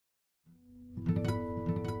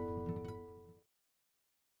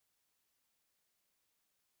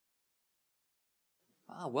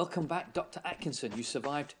Welcome back, Dr. Atkinson. You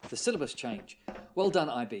survived the syllabus change. Well done,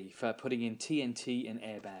 IB, for putting in TNT in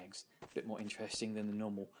airbags. A bit more interesting than the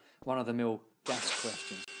normal run-of-the-mill gas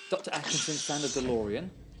question. Dr. Atkinson's found a DeLorean.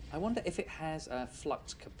 I wonder if it has a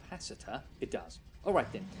flux capacitor. It does. All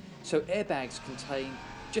right then. So airbags contain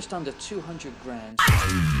just under 200 grams.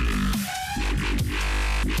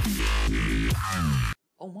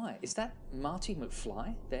 Oh my, is that Marty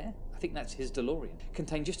McFly there? I think that's his DeLorean.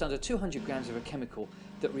 Contain just under 200 grams of a chemical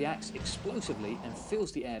that reacts explosively and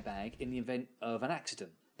fills the airbag in the event of an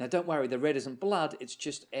accident. Now don't worry, the red isn't blood, it's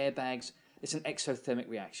just airbags. It's an exothermic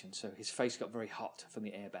reaction, so his face got very hot from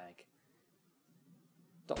the airbag.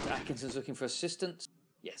 Dr. Atkinson's looking for assistance.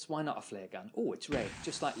 Yes, why not a flare gun? Oh, it's red,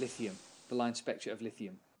 just like lithium, the line spectra of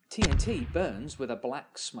lithium. TNT burns with a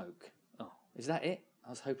black smoke. Oh, is that it? I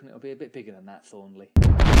was hoping it would be a bit bigger than that, Thornley.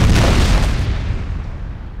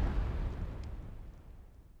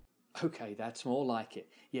 Okay, that's more like it.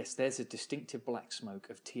 Yes, there's a distinctive black smoke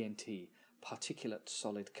of TNT, particulate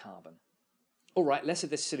solid carbon. All right, less of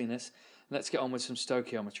this silliness. Let's get on with some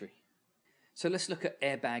stoichiometry. So let's look at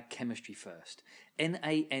airbag chemistry first.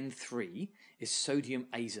 NaN3 is sodium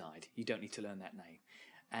azide. You don't need to learn that name.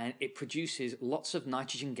 And it produces lots of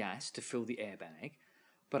nitrogen gas to fill the airbag.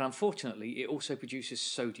 But unfortunately, it also produces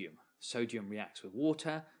sodium. Sodium reacts with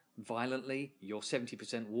water violently. You're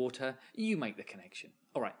 70% water. You make the connection.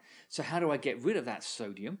 All right, so how do I get rid of that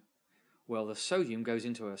sodium? Well, the sodium goes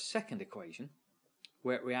into a second equation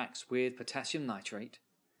where it reacts with potassium nitrate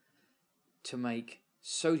to make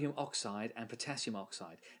sodium oxide and potassium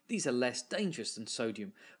oxide. These are less dangerous than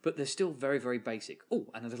sodium, but they're still very, very basic. Oh,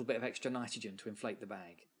 and a little bit of extra nitrogen to inflate the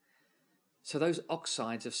bag. So those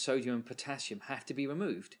oxides of sodium and potassium have to be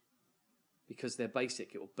removed because they're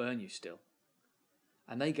basic, it will burn you still.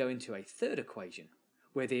 And they go into a third equation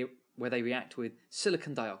where they react with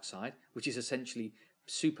silicon dioxide, which is essentially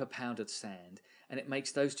super powdered sand, and it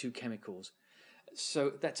makes those two chemicals.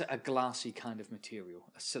 So that's a glassy kind of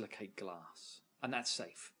material, a silicate glass, and that's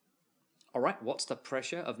safe. All right, what's the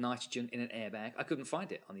pressure of nitrogen in an airbag? I couldn't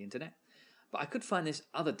find it on the internet, but I could find this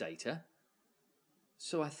other data.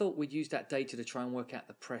 So I thought we'd use that data to try and work out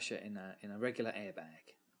the pressure in a regular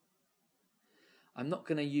airbag. I'm not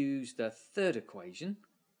going to use the third equation.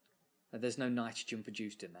 There's no nitrogen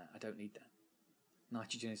produced in that. I don't need that.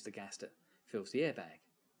 Nitrogen is the gas that fills the airbag.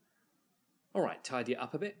 All right, tidy it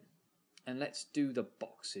up a bit. And let's do the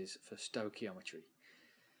boxes for stoichiometry.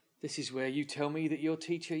 This is where you tell me that your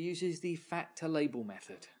teacher uses the factor label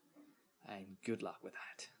method. And good luck with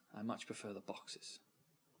that. I much prefer the boxes.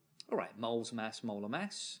 All right, moles, mass, molar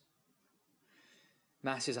mass.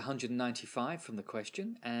 Mass is 195 from the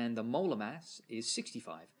question, and the molar mass is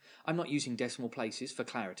 65. I'm not using decimal places for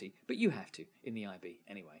clarity, but you have to in the IB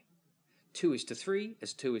anyway. 2:3,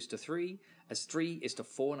 as 2:3, as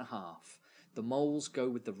 3:4.5. The moles go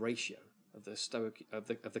with the ratio of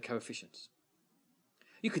the coefficients.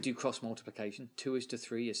 You could do cross multiplication.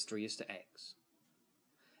 2:3 is 3:x.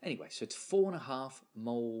 Anyway, so it's 4.5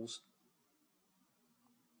 moles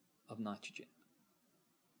of nitrogen.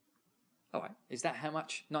 All right, is that how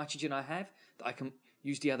much nitrogen I have that I can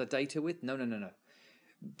use the other data with? No.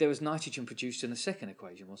 There was nitrogen produced in the second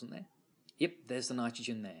equation, wasn't there? Yep, there's the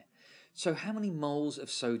nitrogen there. So how many moles of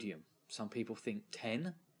sodium? Some people think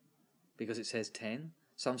 10, because it says 10.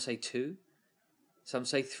 Some say 2. Some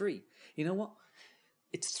say 3. You know what?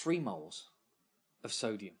 It's 3 moles of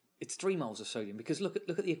sodium. It's 3 moles of sodium, because look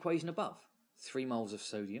at the equation above. 3 moles of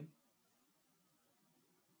sodium.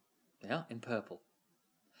 Yeah, in purple.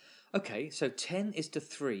 Okay, so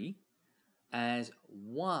 10:3 as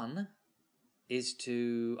 1 is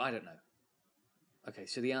to, I don't know. Okay,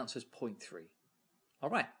 so the answer is 0.3. All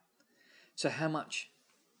right. So how much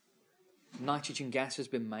nitrogen gas has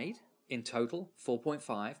been made in total?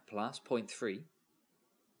 4.5 plus 0.3.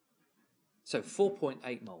 So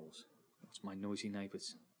 4.8 moles. That's my noisy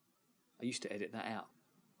neighbours. I used to edit that out.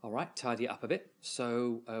 All right, tidy it up a bit.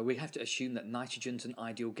 So we have to assume that nitrogen's an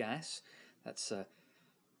ideal gas. That's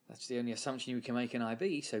the only assumption you can make in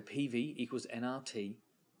IB. So PV equals nRT.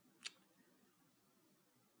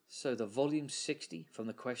 So the volume 60 from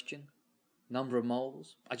the question. Number of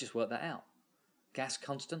moles, I just worked that out. Gas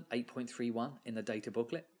constant 8.31 in the data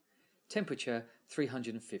booklet. Temperature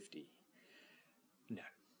 350.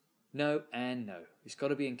 No and no. It's got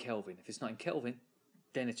to be in Kelvin. If it's not in Kelvin,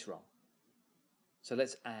 then it's wrong. So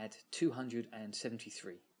let's add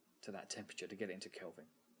 273 to that temperature to get it into Kelvin.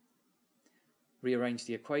 Rearrange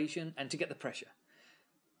the equation and to get the pressure.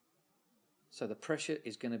 So the pressure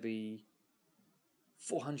is going to be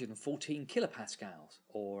 414 kilopascals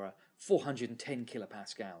or 410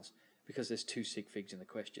 kilopascals because there's 2 sig figs in the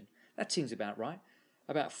question. That seems about right.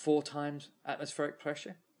 About 4 times atmospheric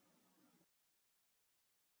pressure.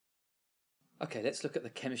 Okay, let's look at the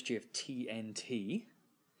chemistry of TNT.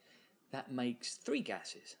 That makes 3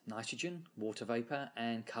 gases: nitrogen, water vapor,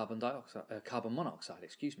 and carbon monoxide,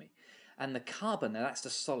 excuse me. And the carbon, now that's the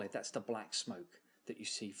solid, that's the black smoke that you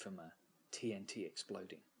see from a TNT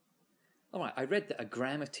exploding. Alright, I read that a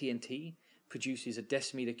gram of TNT produces a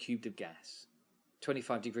decimeter cubed of gas,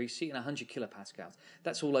 25 degrees C and 100 kilopascals.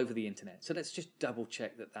 That's all over the internet, so let's just double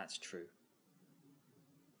check that that's true.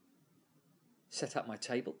 Set up my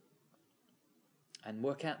table and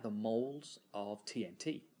work out the moles of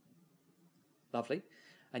TNT. Lovely.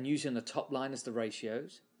 And using the top line as the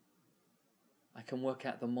ratios, I can work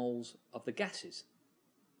out the moles of the gases.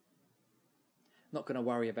 Not going to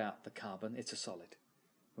worry about the carbon, it's a solid.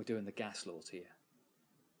 We're doing the gas laws here.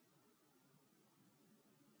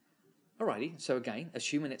 Alrighty, so again,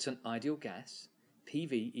 assuming it's an ideal gas,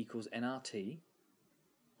 PV equals nRT,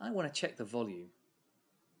 I want to check the volume.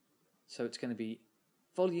 So it's going to be,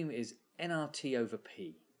 volume is nRT over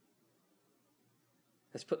P.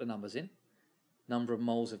 Let's put the numbers in. Number of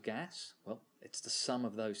moles of gas, well, it's the sum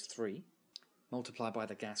of those 3. Multiply by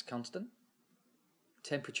the gas constant.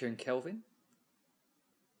 Temperature in Kelvin.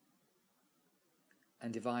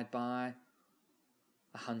 And divide by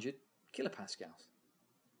 100 kilopascals.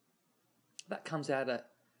 That comes out at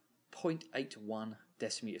 0.81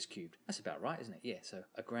 decimeters cubed. That's about right, isn't it? Yeah, so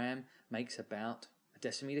a gram makes about a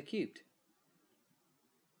decimeter cubed.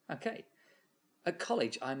 Okay. At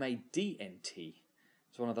college, I made DNT.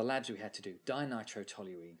 It's one of the labs we had to do,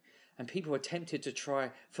 dinitrotoluene. And people were tempted to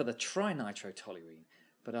try for the trinitrotoluene,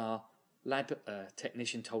 but our lab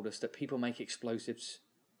technician told us that people make explosives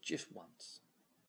just once.